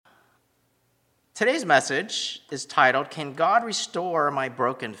Today's message is titled, Can God Restore My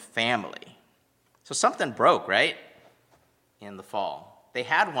Broken Family? So something broke, right? In the fall. They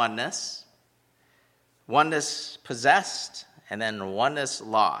had oneness possessed, and then oneness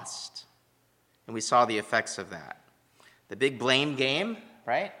lost. And we saw the effects of that. The big blame game,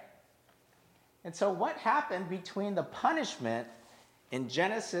 right? And so what happened between the punishment in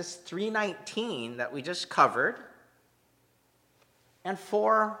Genesis 3:19 that we just covered and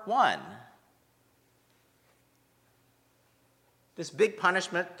 4:1? This big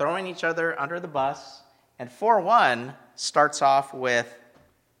punishment, throwing each other under the bus, and 4:1 starts off with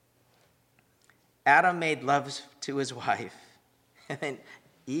Adam made love to his wife, and then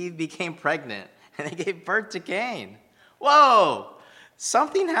Eve became pregnant, and they gave birth to Cain. Whoa!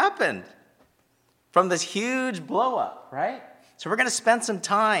 Something happened from this huge blow-up, right? So we're going to spend some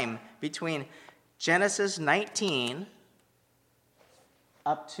time between Genesis 19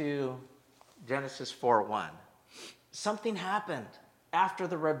 up to Genesis 4:1. Something happened after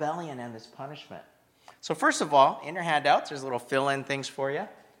the rebellion and this punishment. So first of all, in your handouts, there's little fill-in things for you.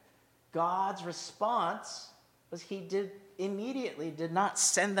 God's response was he did not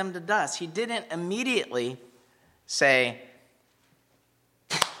send them to dust. He didn't immediately say,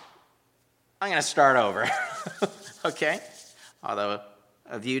 I'm going to start over. Okay? Although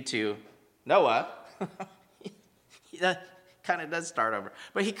a view to Noah, he kind of does start over.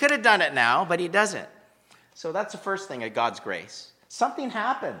 But he could have done it now, but he doesn't. So that's the first thing of God's grace. Something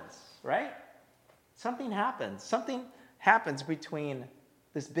happens, right? Something happens. Something happens between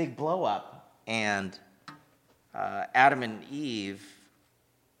this big blow-up and Adam and Eve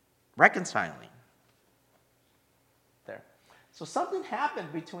reconciling. There. So something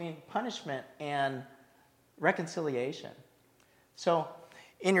happened between punishment and reconciliation. So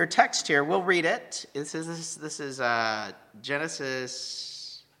in your text here, we'll read it. This is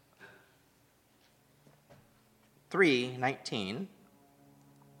Genesis 3:19.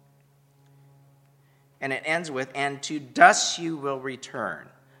 And it ends with, and to dust you will return.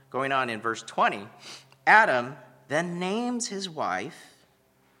 Going on in verse 20, Adam then names his wife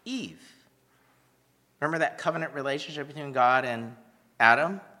Eve. Remember that covenant relationship between God and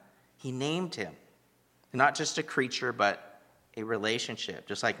Adam? He named him. Not just a creature, but a relationship,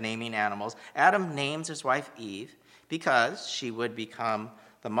 just like naming animals. Adam names his wife Eve because she would become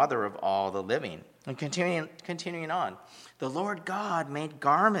the mother of all the living. And continuing on, the Lord God made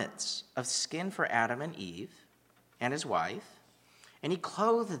garments of skin for Adam and Eve and his wife, and he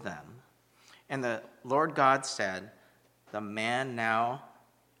clothed them. And the Lord God said, the man now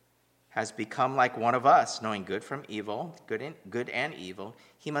has become like one of us, knowing good from evil, good and evil.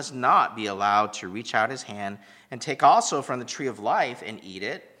 He must not be allowed to reach out his hand and take also from the tree of life and eat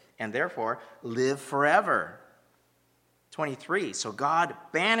it, and therefore live forever. 23, so God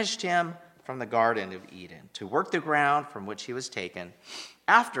banished him from the Garden of Eden to work the ground from which he was taken.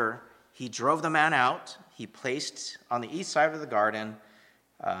 After he drove the man out, he placed on the east side of the garden,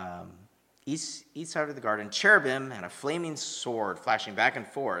 cherubim and a flaming sword flashing back and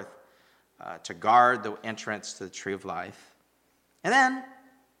forth to guard the entrance to the tree of life. And then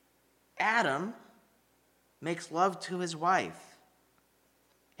Adam makes love to his wife,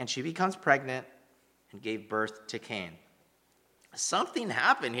 and she becomes pregnant and gave birth to Cain. Something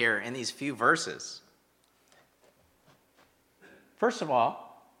happened here in these few verses. First of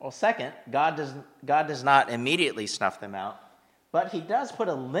all, second, God does not immediately snuff them out, but he does put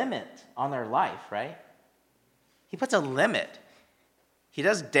a limit on their life, right? He puts a limit. He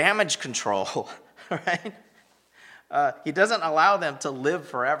does damage control, right? He doesn't allow them to live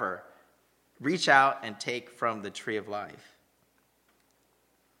forever. Reach out and take from the tree of life.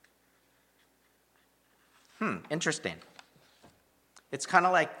 Interesting. It's kind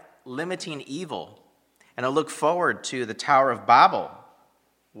of like limiting evil. And I look forward to the Tower of Babel,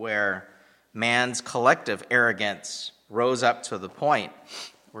 where man's collective arrogance rose up to the point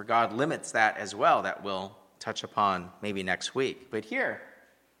where God limits that as well, that we'll touch upon maybe next week. But here,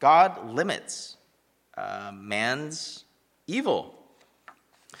 God limits man's evil.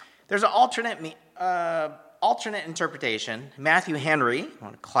 There's an alternate interpretation. Matthew Henry,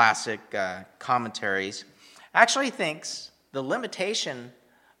 one of the classic commentaries, actually thinks the limitation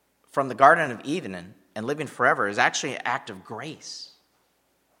from the Garden of Eden and living forever is actually an act of grace.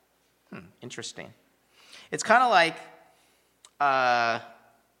 Interesting. It's kind of like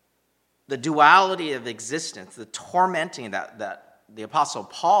the duality of existence, the tormenting that the Apostle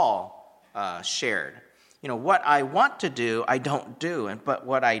Paul shared. You know, what I want to do, I don't do. But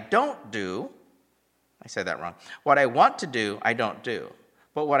what I don't do, I said that wrong. What I want to do, I don't do.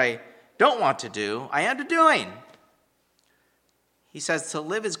 But what I don't want to do, I end up doing. He says, to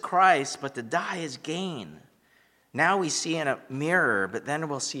live is Christ, but to die is gain. Now we see in a mirror, but then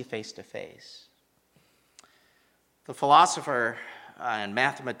we'll see face to face. The philosopher and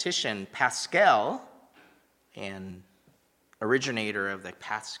mathematician Pascal, and originator of the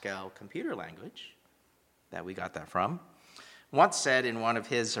Pascal computer language that we got that from, once said in one of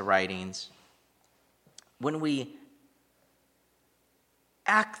his writings, when we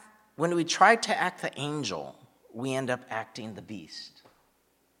try to act the angel, we end up acting the beast.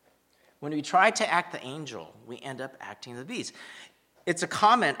 When we try to act the angel, we end up acting the beast. It's a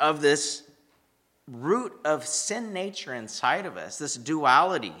comment of this root of sin nature inside of us, this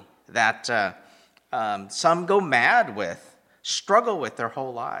duality that some go mad with, struggle with their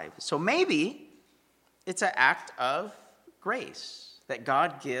whole lives. So maybe it's an act of grace that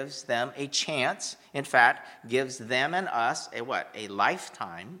God gives them a chance, in fact, gives them and us a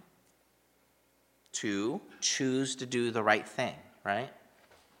lifetime to choose to do the right thing, right?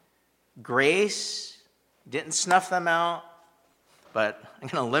 Grace didn't snuff them out, but I'm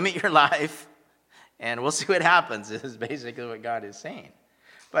going to limit your life, and we'll see what happens, is basically what God is saying.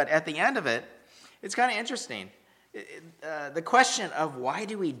 But at the end of it, it's kind of interesting. The question of why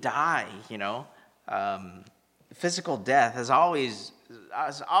do we die, physical death has always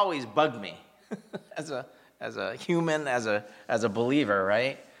bugged me as a human, as a believer,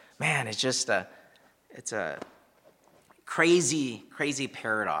 right? Man, it's just it's a crazy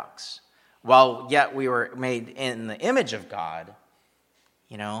paradox. While yet we were made in the image of God,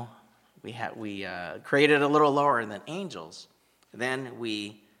 we created a little lower than angels. Then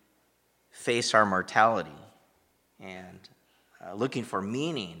we face our mortality and looking for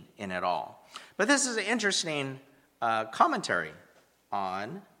meaning in it all. But this is an interesting commentary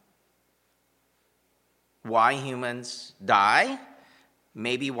on why humans die,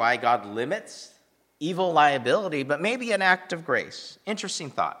 maybe why God limits evil liability, but maybe an act of grace.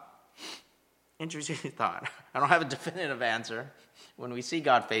 Interesting thought. I don't have a definitive answer. When we see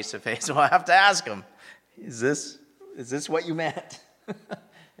God face to face, we'll have to ask him, is this what you meant?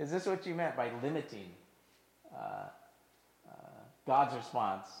 Is this what you meant by limiting God's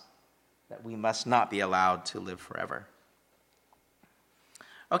response that we must not be allowed to live forever?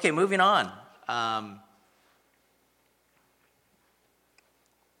 Okay, moving on.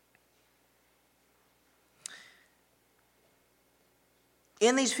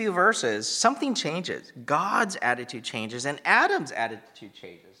 In these few verses, something changes. God's attitude changes, and Adam's attitude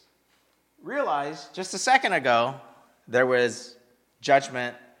changes. Realize, just a second ago, there was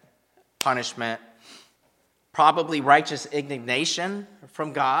judgment, punishment, probably righteous indignation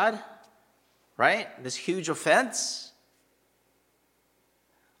from God, right? This huge offense.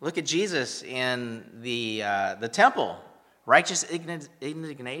 Look at Jesus in the temple. Righteous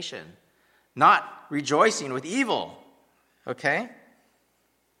indignation. Not rejoicing with evil. Okay?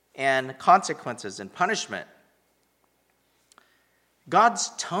 And consequences and punishment.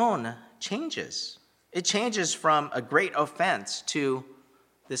 God's tone changes. It changes from a great offense to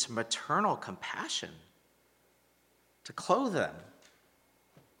this maternal compassion to clothe them.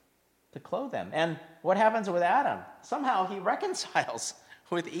 And what happens with Adam? Somehow he reconciles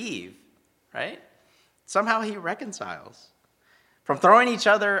with Eve, right? Somehow he reconciles. From throwing each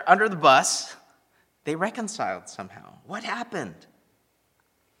other under the bus, they reconciled somehow. What happened?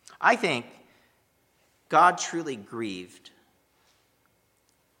 I think God truly grieved.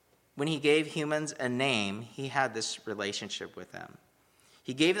 When he gave humans a name, he had this relationship with them.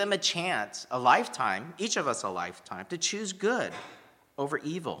 He gave them a chance, a lifetime, each of us a lifetime, to choose good over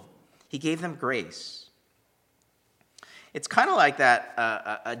evil. He gave them grace. It's kind of like that,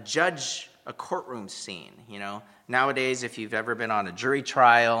 a courtroom scene, Nowadays, if you've ever been on a jury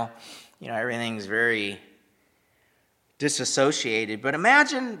trial, everything's very disassociated. But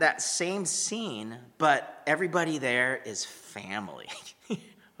imagine that same scene, but everybody there is family.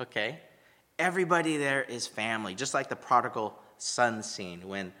 Okay? Everybody there is family, just like the prodigal son scene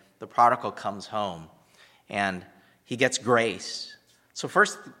when the prodigal comes home and he gets grace. So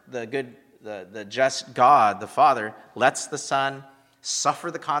first, the just God, the Father, lets the Son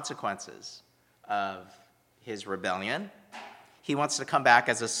suffer the consequences of his rebellion. He wants to come back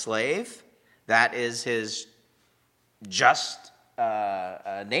as a slave. That is his just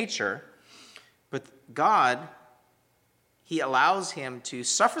nature. But God, he allows him to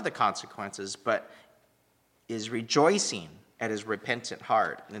suffer the consequences, but is rejoicing at his repentant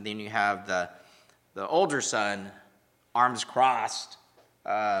heart. And then you have the older son, arms crossed,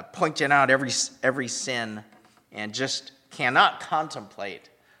 pointing out every sin, and just cannot contemplate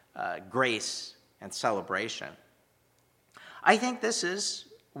grace and celebration. I think this is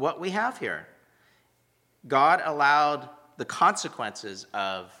what we have here. God allowed the consequences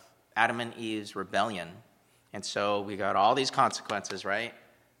of Adam and Eve's rebellion. And so we got all these consequences, right?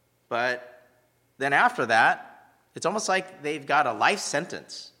 But then after that, it's almost like they've got a life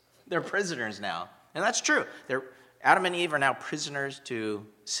sentence. They're prisoners now. And that's true. Adam and Eve are now prisoners to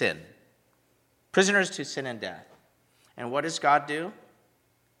sin. Prisoners to sin and death. And what does God do?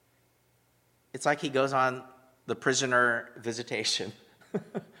 It's like he goes on the prisoner visitation.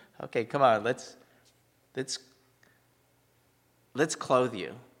 Okay, come on, let's clothe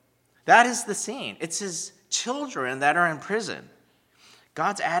you. That is the scene. It's his children that are in prison.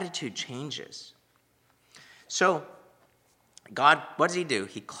 God's attitude changes. So, God, what does he do?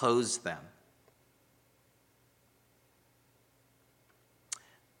 He clothes them.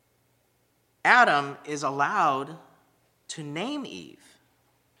 Adam is allowed to name Eve.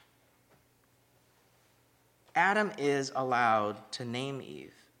 Adam is allowed to name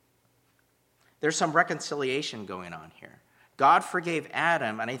Eve. There's some reconciliation going on here. God forgave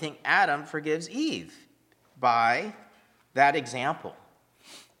Adam, and I think Adam forgives Eve by that example.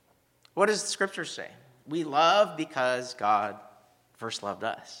 What does the scripture say? We love because God first loved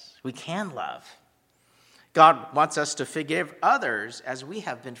us. We can love. God wants us to forgive others as we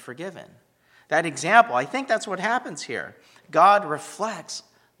have been forgiven. That example, I think that's what happens here. God reflects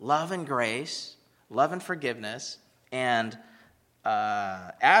love and grace, love and forgiveness, and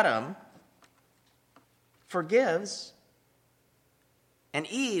Adam forgives, and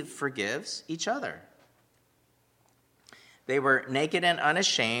Eve forgives each other. They were naked and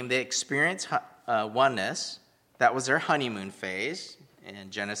unashamed. They experienced oneness. That was their honeymoon phase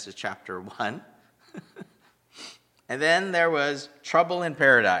in Genesis chapter 1. And then there was trouble in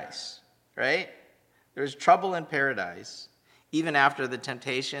paradise, right? There was trouble in paradise. Even after the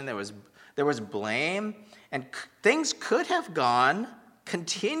temptation, there was blame, and things could have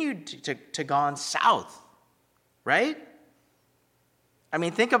continued to gone south, right? I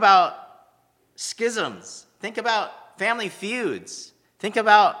mean, think about schisms. Think about family feuds. Think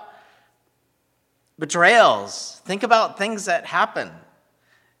about betrayals. Think about things that happen.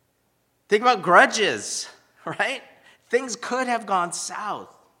 Think about grudges, right? Things could have gone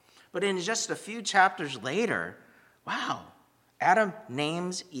south. But in just a few chapters later, wow, Adam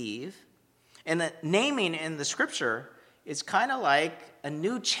names Eve. And the naming in the scripture is kind of like a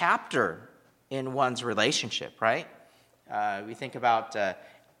new chapter in one's relationship, right? We think about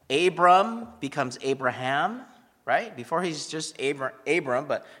Abram becomes Abraham, right? Before he's just Abram,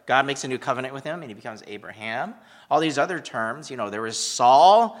 but God makes a new covenant with him and he becomes Abraham. All these other terms, there was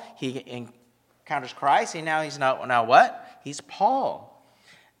Saul, he encounters Christ, and now he's now what? He's Paul.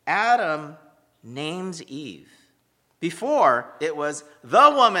 Adam names Eve. Before, it was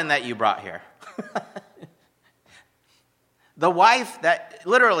the woman that you brought here. The wife that,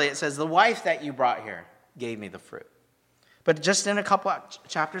 literally it says, the wife that you brought here gave me the fruit. But just in a couple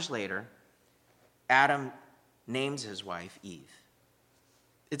chapters later, Adam names his wife Eve.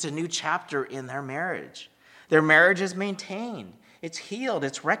 It's a new chapter in their marriage. Their marriage is maintained. It's healed.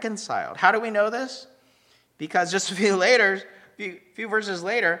 It's reconciled. How do we know this? Because just a few verses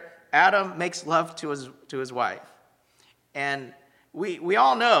later, Adam makes love to his wife. And we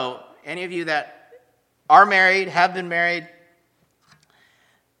all know, any of you that are married, have been married,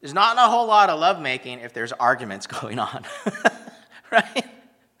 there's not a whole lot of lovemaking if there's arguments going on, right?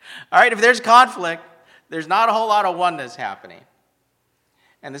 All right, if there's conflict, there's not a whole lot of oneness happening.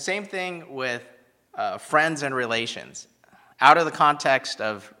 And the same thing with friends and relations. Out of the context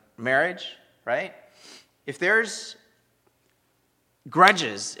of marriage, right? If there's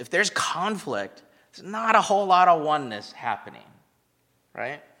grudges, if there's conflict, there's not a whole lot of oneness happening,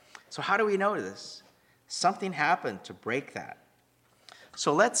 right? So how do we know this? Something happened to break that.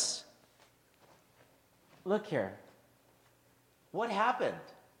 So let's look here. What happened?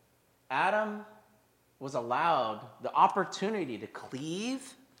 Adam was allowed the opportunity to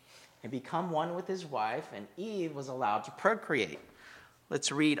cleave and become one with his wife, and Eve was allowed to procreate.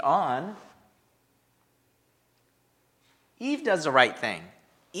 Let's read on. Eve does the right thing.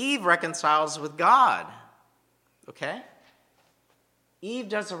 Eve reconciles with God. Okay? Eve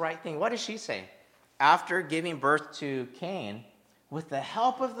does the right thing. What does she say? After giving birth to Cain, with the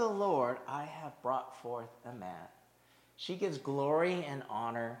help of the Lord, I have brought forth a man. She gives glory and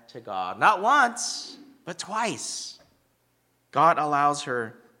honor to God. Not once, but twice. God allows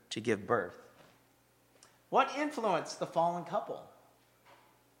her to give birth. What influenced the fallen couple?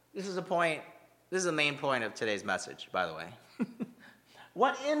 This is the main point of today's message, by the way.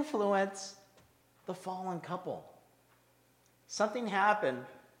 What influenced the fallen couple? Something happened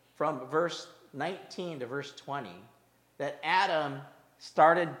from verse 19 to verse 20 that Adam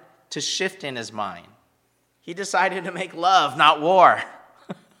started to shift in his mind. He decided to make love, not war.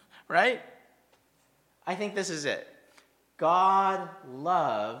 Right? I think this is it. God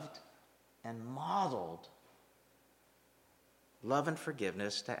loved and modeled love and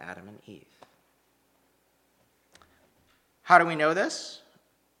forgiveness to Adam and Eve. How do we know this?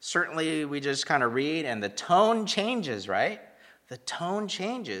 Certainly we just kind of read and the tone changes, right? The tone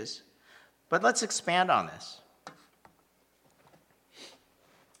changes. But let's expand on this.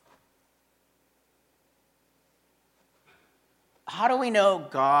 How do we know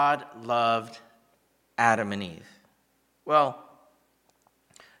God loved Adam and Eve? Well,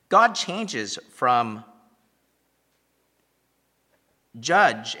 God changes from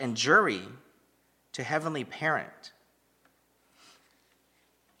judge and jury to heavenly parent.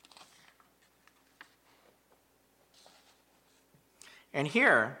 And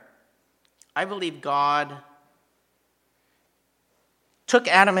here, I believe God took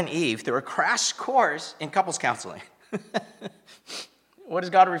Adam and Eve through a crash course in couples counseling. What does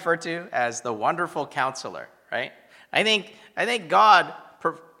God refer to as the wonderful counselor, right? I think God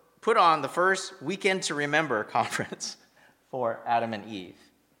put on the first Weekend to Remember conference for Adam and Eve,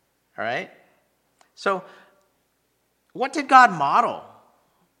 all right? So what did God model?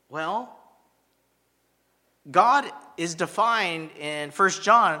 Well, God is defined in 1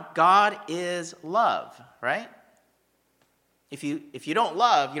 John, God is love, right? If you don't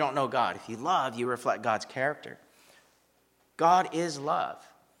love, you don't know God. If you love, you reflect God's character. God is love.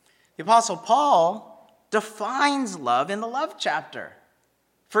 The Apostle Paul defines love in the love chapter,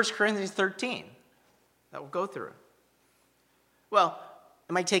 1 Corinthians 13, that we'll go through. Well,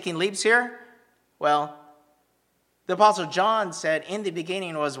 am I taking leaps here? Well, the Apostle John said, in the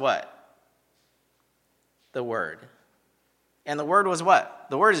beginning was what? The Word. And the Word was what?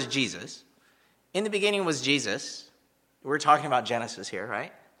 The Word is Jesus. In the beginning was Jesus. We're talking about Genesis here,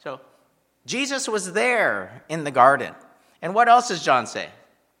 right? So Jesus was there in the garden. And what else does John say?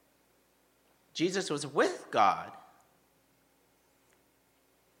 Jesus was with God.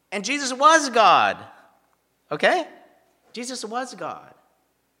 And Jesus was God. Okay? Jesus was God.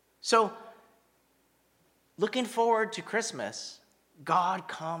 So, looking forward to Christmas, God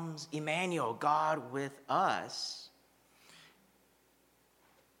comes, Emmanuel, God with us.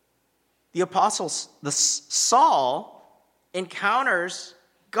 The apostle Saul encounters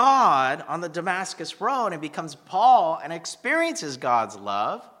God on the Damascus Road and becomes Paul and experiences God's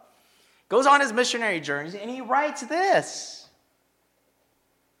love, goes on his missionary journeys, and he writes this: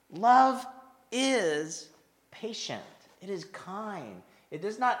 love is patient, it is kind, it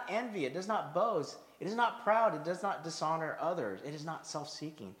does not envy, it does not boast, it is not proud, it does not dishonor others, it is not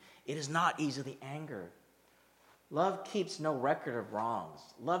self-seeking, it is not easily angered. Love keeps no record of wrongs.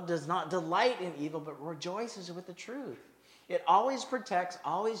 Love does not delight in evil, but rejoices with the truth. It always protects,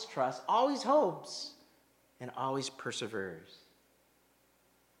 always trusts, always hopes, and always perseveres.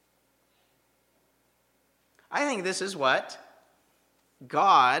 I think this is what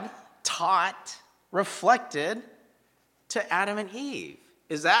God taught, reflected to Adam and Eve.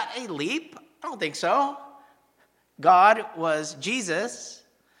 Is that a leap? I don't think so. God was Jesus.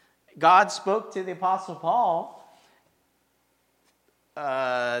 God spoke to the Apostle Paul.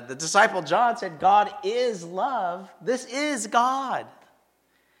 The disciple John said, God is love. This is God.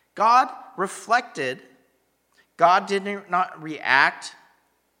 God reflected. God did not react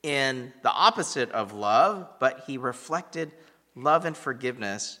in the opposite of love, but he reflected love and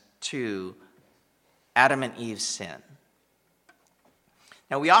forgiveness to Adam and Eve's sin.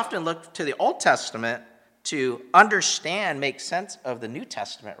 Now, we often look to the Old Testament to understand, make sense of the New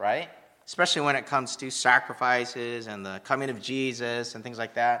Testament, right? Especially when it comes to sacrifices and the coming of Jesus and things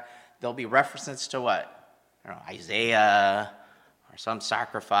like that. There'll be references to what? I don't know, Isaiah or some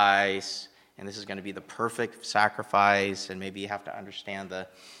sacrifice, and this is going to be the perfect sacrifice, and maybe you have to understand the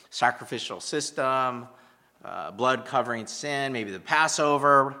sacrificial system, blood covering sin, maybe the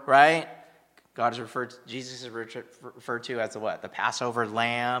Passover, right? Jesus is referred to as the what? The Passover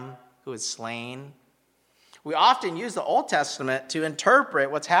lamb who is slain. We often use the Old Testament to interpret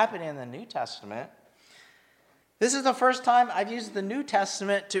what's happening in the New Testament. This is the first time I've used the New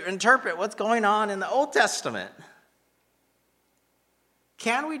Testament to interpret what's going on in the Old Testament.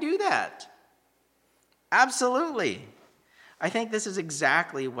 Can we do that? Absolutely. I think this is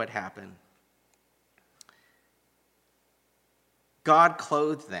exactly what happened. God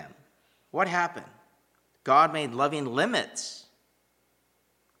clothed them. What happened? God made loving limits.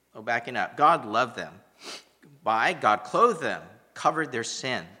 Oh, backing up. God loved them. God clothed them, covered their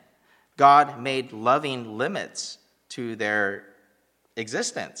sin. God made loving limits to their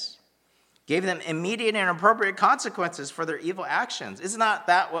existence, gave them immediate and appropriate consequences for their evil actions. Isn't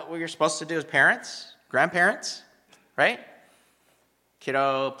that what we're supposed to do as parents? Grandparents, right?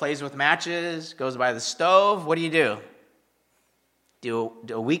 Kiddo plays with matches, goes by the stove. What do?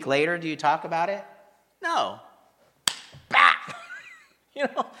 A week later, do you talk about it? No. Bah!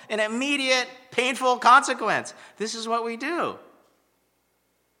 An immediate, painful consequence. This is what we do.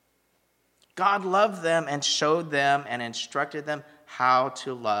 God loved them and showed them and instructed them how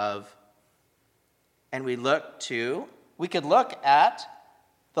to love. And we could look at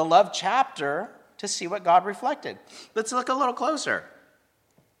the love chapter to see what God reflected. Let's look a little closer.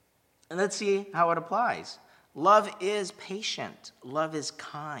 And let's see how it applies. Love is patient. Love is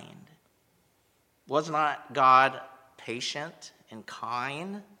kind. Was not God patient and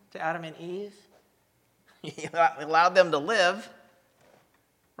kind to Adam and Eve? He allowed them to live,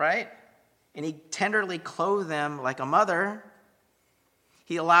 right? And he tenderly clothed them like a mother.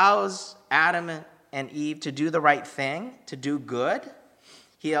 He allows Adam and Eve to do the right thing, to do good.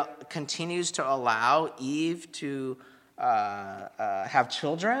 He continues to allow Eve to have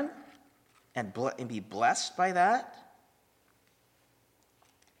children and be blessed by that.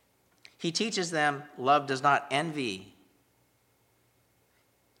 He teaches them love does not envy.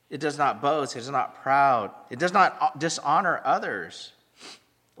 It does not boast. It is not proud. It does not dishonor others,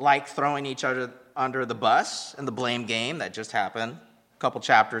 like throwing each other under the bus in the blame game that just happened a couple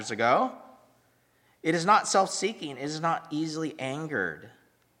chapters ago. It is not self-seeking. It is not easily angered.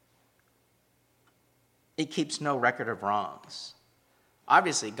 It keeps no record of wrongs.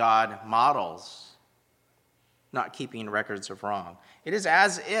 Obviously, God models not keeping records of wrong. It is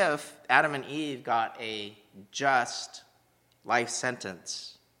as if Adam and Eve got a just life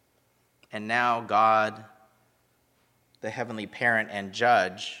sentence, and now God, the heavenly parent and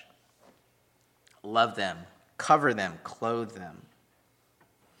judge, love them, cover them, clothe them.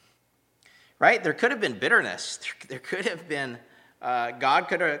 Right? There could have been bitterness. There could have been, God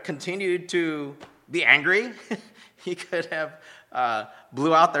could have continued to be angry. He could have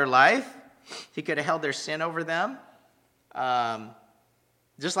blew out their life. He could have held their sin over them.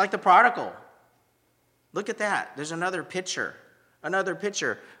 Just like the prodigal. Look at that. There's another picture.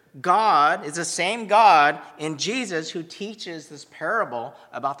 God is the same God in Jesus who teaches this parable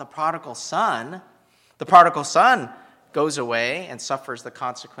about the prodigal son. The prodigal son goes away and suffers the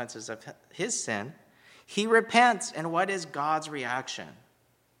consequences of his sin. He repents, and what is God's reaction?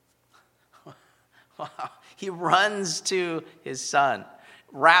 Wow. He runs to his son,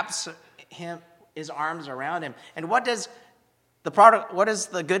 wraps his arms around him. And what does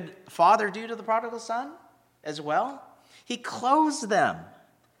the good father do to the prodigal son as well? He clothes him,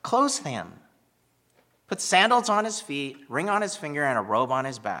 puts sandals on his feet, ring on his finger, and a robe on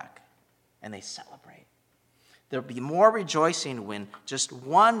his back. And they celebrate. There'll be more rejoicing when just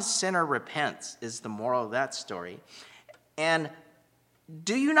one sinner repents, is the moral of that story. And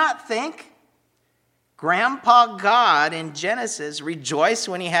do you not think Grandpa God in Genesis rejoiced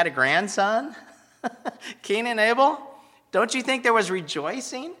when he had a grandson? Cain and Abel? Don't you think there was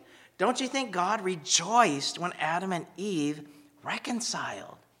rejoicing? Don't you think God rejoiced when Adam and Eve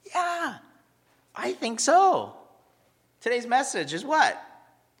reconciled? Yeah, I think so. Today's message is what?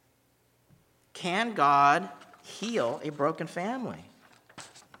 Can God heal a broken family?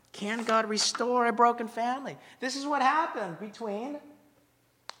 Can God restore a broken family? This is what happened between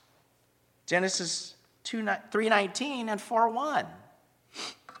Genesis 3:19 and 4:1.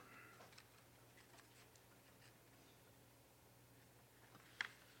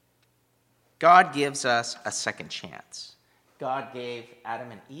 God gives us a second chance. God gave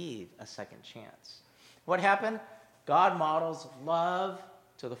Adam and Eve a second chance. What happened? God models love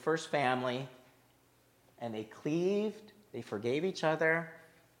to the first family, and they cleaved, they forgave each other,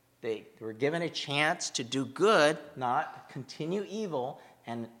 they were given a chance to do good, not continue evil,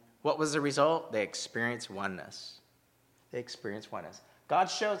 and what was the result? They experienced oneness. God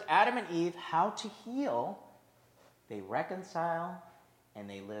shows Adam and Eve how to heal. They reconcile, and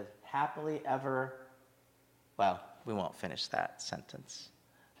they live happily ever. Well, we won't finish that sentence.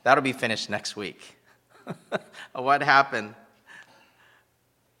 That'll be finished next week. What happened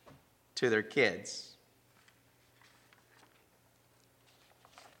to their kids?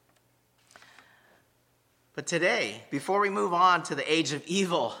 But today, before we move on to the age of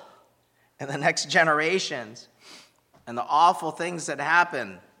evil and the next generations and the awful things that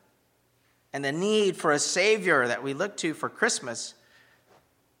happen and the need for a Savior that we look to for Christmas,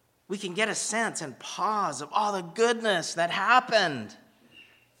 we can get a sense and pause of all the goodness that happened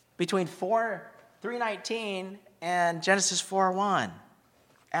between 3:19 and Genesis 4:1.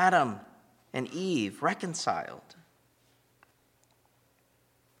 Adam and Eve reconciled.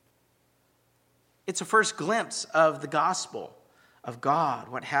 It's a first glimpse of the gospel of God,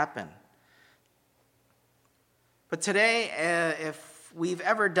 what happened. But today, if we've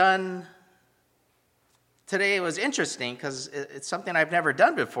ever done, today was interesting because it's something I've never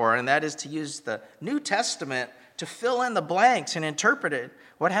done before, and that is to use the New Testament to fill in the blanks and interpret it,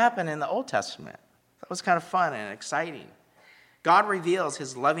 what happened in the Old Testament. That was kind of fun and exciting. God reveals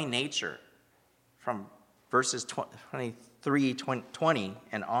his loving nature from verses 23, 20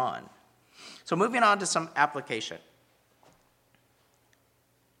 and on. So moving on to some application.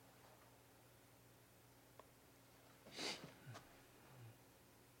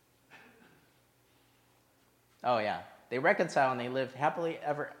 Oh, yeah. They reconcile and they live happily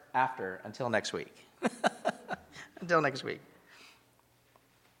ever after until next week. Until next week.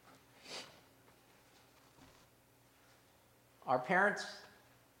 Our parents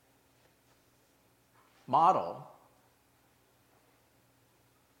model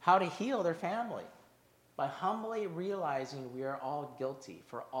how to heal their family by humbly realizing we are all guilty,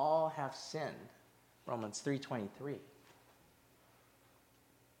 for all have sinned. Romans 3:23.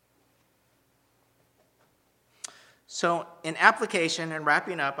 So in application and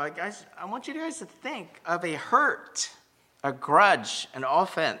wrapping up, I want you guys to think of a hurt, a grudge, an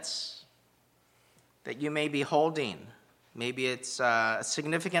offense that you may be holding. Maybe it's a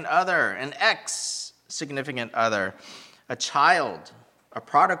significant other, an ex-significant other, a child, a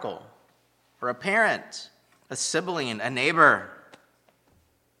prodigal, or a parent, a sibling, a neighbor.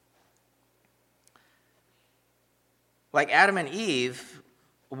 Like Adam and Eve,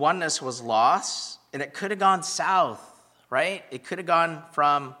 oneness was lost, and it could have gone south, right? It could have gone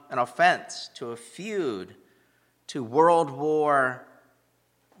from an offense to a feud to World War,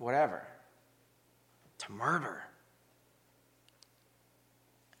 whatever, to murder.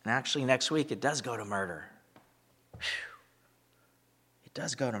 And actually, next week, it does go to murder. It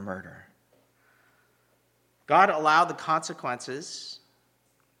does go to murder. God allowed the consequences,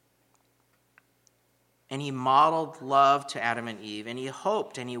 and he modeled love to Adam and Eve, and he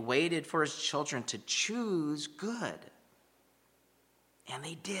hoped and he waited for his children to choose good. And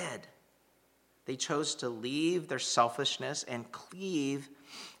they did. They chose to leave their selfishness and cleave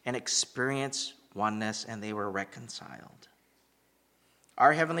and experience oneness, and they were reconciled.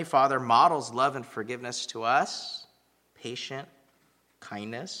 Our Heavenly Father models love and forgiveness to us, patient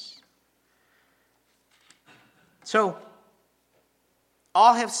kindness. So,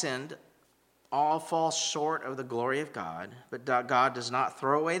 all have sinned, all fall short of the glory of God, but God does not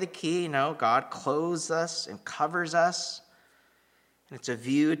throw away the key. No, God clothes us and covers us. And it's a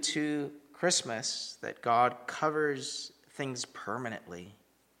view to Christmas that God covers things permanently.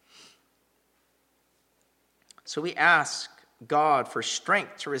 So we ask God for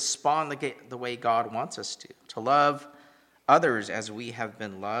strength to respond the way God wants us to love others as we have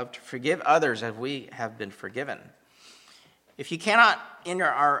been loved, to forgive others as we have been forgiven. If you cannot, in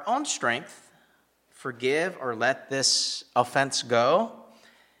our own strength, forgive or let this offense go,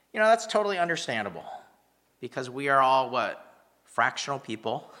 that's totally understandable, because we are all fractional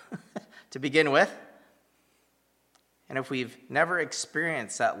people to begin with. And if we've never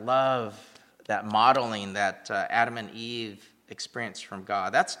experienced that love, that modeling that Adam and Eve experienced from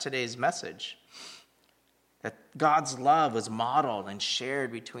God, that's today's message. That God's love was modeled and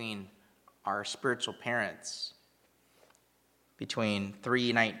shared between our spiritual parents, between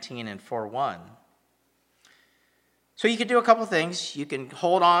 3:19 and 4:1. So you can do a couple things. You can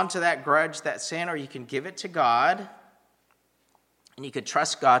hold on to that grudge, that sin, or you can give it to God, and you could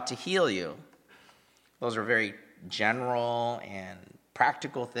trust God to heal you. Those are very general and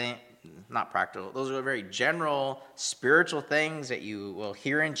practical things. Not practical. Those are very general spiritual things that you will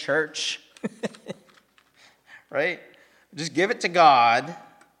hear in church. Right? Just give it to God.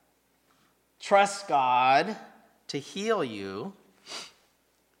 Trust God to heal you.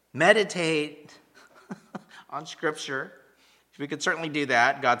 Meditate on Scripture. We could certainly do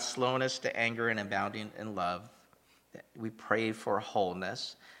that. God's slowness to anger and abounding in love. We pray for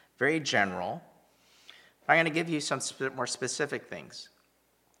wholeness. Very general. I'm going to give you some more specific things.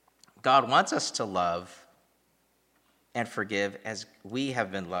 God wants us to love and forgive as we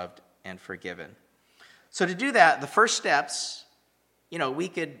have been loved and forgiven. So to do that, the first steps, we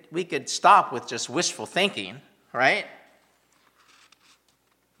could stop with just wishful thinking, right?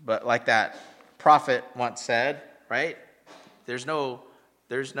 But like that prophet once said, right? There's no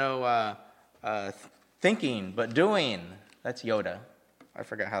thinking but doing. That's Yoda. I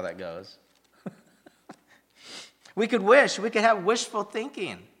forgot how that goes. We could have wishful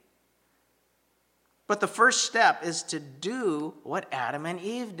thinking. But the first step is to do what Adam and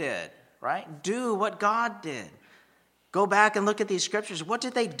Eve did, right? Do what God did. Go back and look at these scriptures. What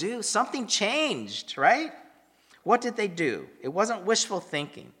did they do? Something changed, right? What did they do? It wasn't wishful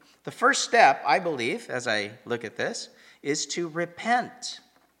thinking. The first step, I believe, as I look at this, is to repent.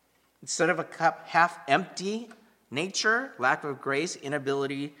 Instead of a cup half empty nature, lack of grace,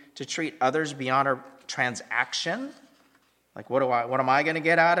 inability to treat others beyond our transaction, like what am I going to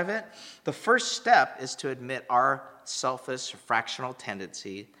get out of it? The first step is to admit our selfish, fractional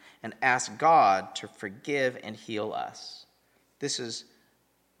tendency and ask God to forgive and heal us. This is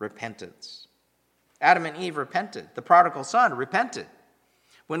repentance. Adam and Eve repented. The prodigal son repented.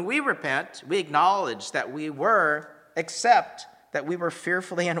 When we repent, we acknowledge that accept that we were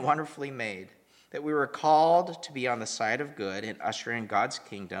fearfully and wonderfully made, that we were called to be on the side of good and usher in God's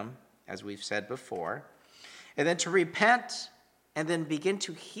kingdom, as we've said before, and then to repent and then begin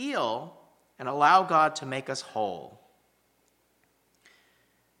to heal and allow God to make us whole.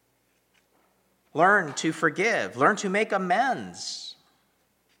 Learn to forgive. Learn to make amends.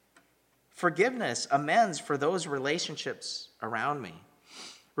 Forgiveness, amends for those relationships around me.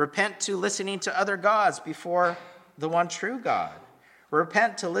 Repent to listening to other gods before the one true God.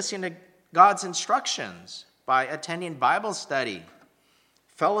 Repent to listening to God's instructions by attending Bible study,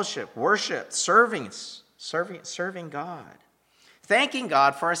 fellowship, worship, serving God. Thanking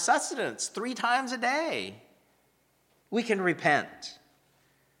God for our sustenance 3 times a day. We can repent.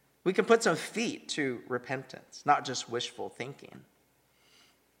 We can put some feet to repentance, not just wishful thinking.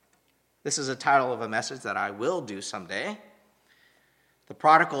 This is a title of a message that I will do someday. The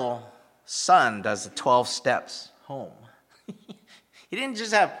prodigal son does the 12 steps home. He didn't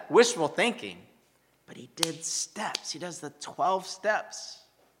just have wishful thinking, but he did steps. He does the 12 steps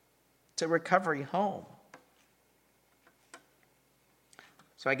to recovery home.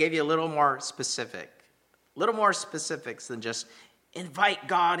 So I gave you a little more specifics than just invite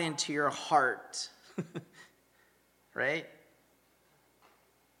God into your heart, right?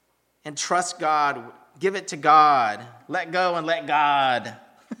 And trust God, give it to God, let go and let God.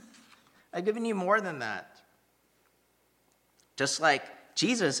 I've given you more than that. Just like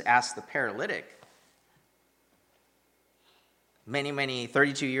Jesus asked the paralytic many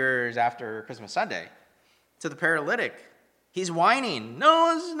 32 years after Christmas Sunday to the paralytic. He's whining,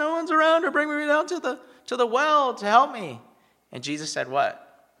 no one's around to bring me down to the well to help me. And Jesus said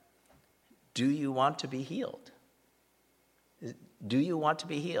what? Do you want to be healed? Do you want to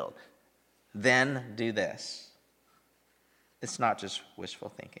be healed? Then do this. It's not just wishful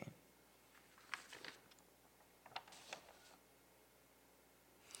thinking.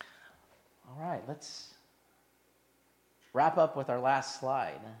 All right, let's wrap up with our last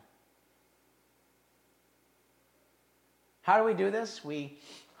slide. How do we do this? We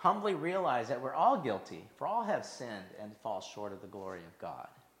humbly realize that we're all guilty, for all have sinned and fall short of the glory of God.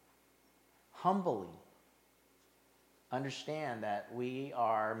 Humbly understand that we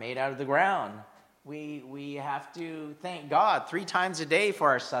are made out of the ground. We have to thank God 3 times a day for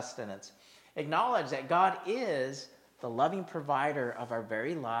our sustenance. Acknowledge that God is the loving provider of our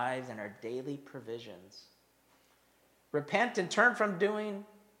very lives and our daily provisions. Repent and turn from doing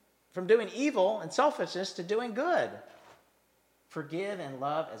evil and selfishness to doing good. Forgive and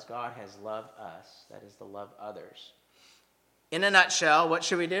love as God has loved us. That is to love others. In a nutshell, what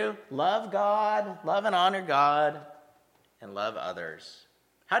should we do? Love God, love and honor God, and love others.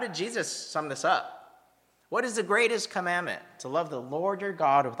 How did Jesus sum this up? What is the greatest commandment? To love the Lord your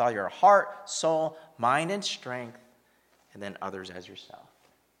God with all your heart, soul, mind, and strength, and then others as yourself.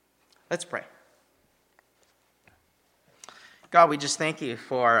 Let's pray. God, we just thank you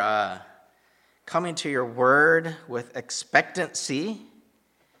for coming to your word with expectancy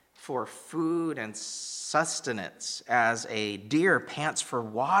for food and sustenance as a deer pants for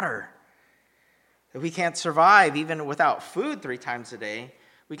water. That we can't survive even without food 3 times a day.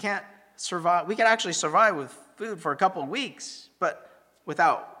 We can't survive. We can actually survive with food for a couple of weeks, but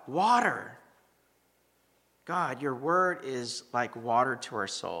without water. God, your word is like water to our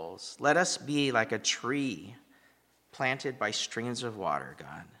souls. Let us be like a tree planted by streams of water,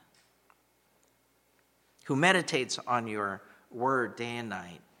 God, who meditates on your word day and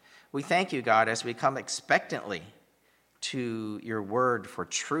night. We thank you, God, as we come expectantly to your word for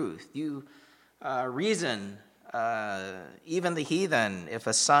truth. You reason, even the heathen, if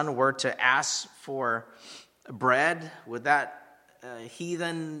a son were to ask for bread, would that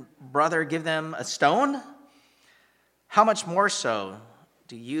heathen brother give them a stone? How much more so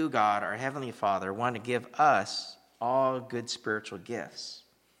do you, God, our Heavenly Father, want to give us all good spiritual gifts?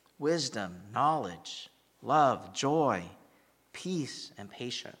 Wisdom, knowledge, love, joy, peace, and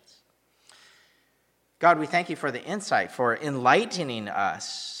patience. God, we thank you for the insight, for enlightening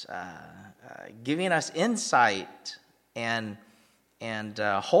us, giving us insight and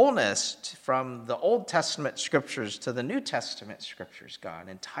wholeness from the Old Testament scriptures to the New Testament scriptures, God,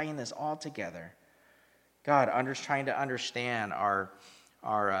 and tying this all together. God, trying to understand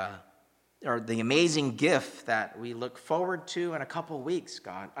the amazing gift that we look forward to in a couple weeks,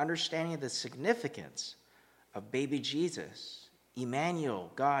 God, understanding the significance of baby Jesus,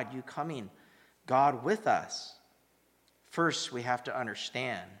 Emmanuel, God, you coming, God with us. First, we have to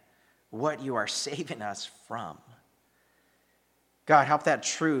understand what you are saving us from. God, help that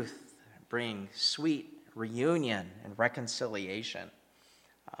truth bring sweet reunion and reconciliation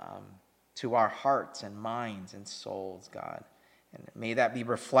to our hearts and minds and souls, God. And may that be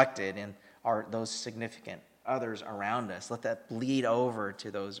reflected in those significant others around us. Let that bleed over to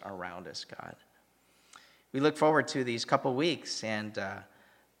those around us, God. We look forward to these couple weeks and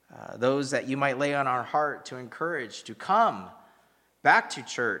those that you might lay on our heart to encourage to come back to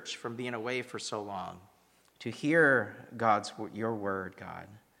church from being away for so long, to hear your word, God,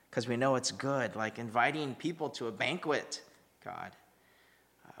 because we know it's good, like inviting people to a banquet, God.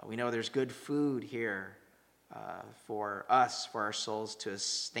 We know there's good food here for us, for our souls to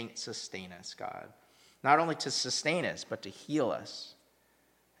sustain us, God. Not only to sustain us, but to heal us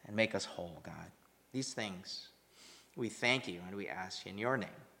and make us whole, God. These things, we thank you and we ask in your name.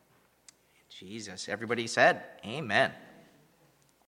 In Jesus, everybody said, amen.